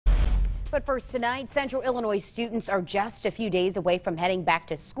But first tonight, Central Illinois students are just a few days away from heading back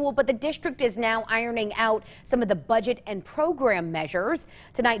to school, but the district is now ironing out some of the budget and program measures.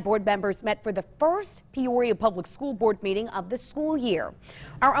 Tonight, board members met for the first Peoria Public School Board meeting of the school year.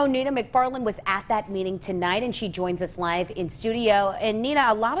 Our own Nina McFarland was at that meeting tonight, and she joins us live in studio. And Nina,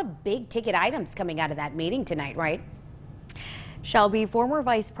 a lot of big ticket items coming out of that meeting tonight, right? Shelby, former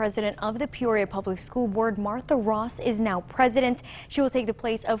vice president of the Peoria Public School Board, Martha Ross, is now president. She will take the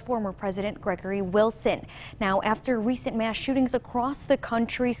place of former president Gregory Wilson. Now, after recent mass shootings across the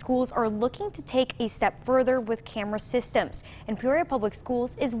country, schools are looking to take a step further with camera systems, and Peoria Public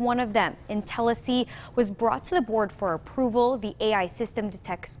Schools is one of them. IntelliSee was brought to the board for approval. The AI system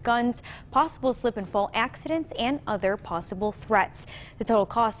detects guns, possible slip and fall accidents, and other possible threats. The total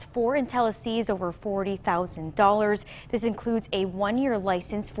cost for IntelliSee is over $40,000. This includes a one-year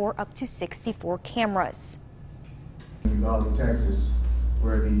license for up to 64 cameras. In Uvalde, Texas,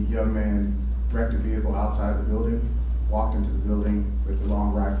 where the young man wrecked a vehicle outside the building, walked into the building with a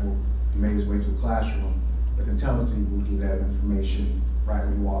long rifle, and made his way to a classroom. The IntelliSee will give that information right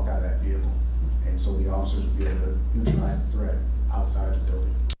when you walk out of that vehicle. And so the officers will be able to neutralize the threat outside the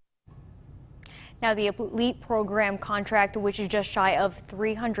building. Now, the ELITE program contract, which is just shy of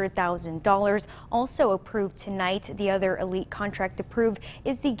 $300,000, also approved tonight. The other ELITE contract approved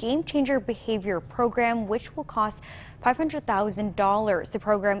is the Game Changer Behavior Program, which will cost $500,000. The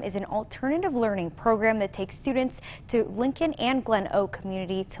program is an alternative learning program that takes students to Lincoln and Glen Oak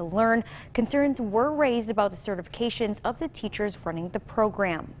community to learn. Concerns were raised about the certifications of the teachers running the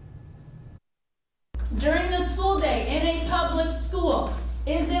program. During the school day in a public school,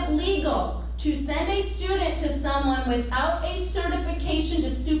 is it legal to send a student to someone without a certification to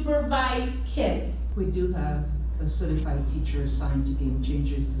supervise kids? We do have a certified teacher assigned to Game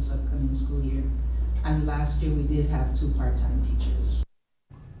Changers this upcoming school year. And last year we did have 2 part-time teachers.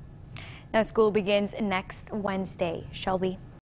 Now, school begins next Wednesday. Shelby.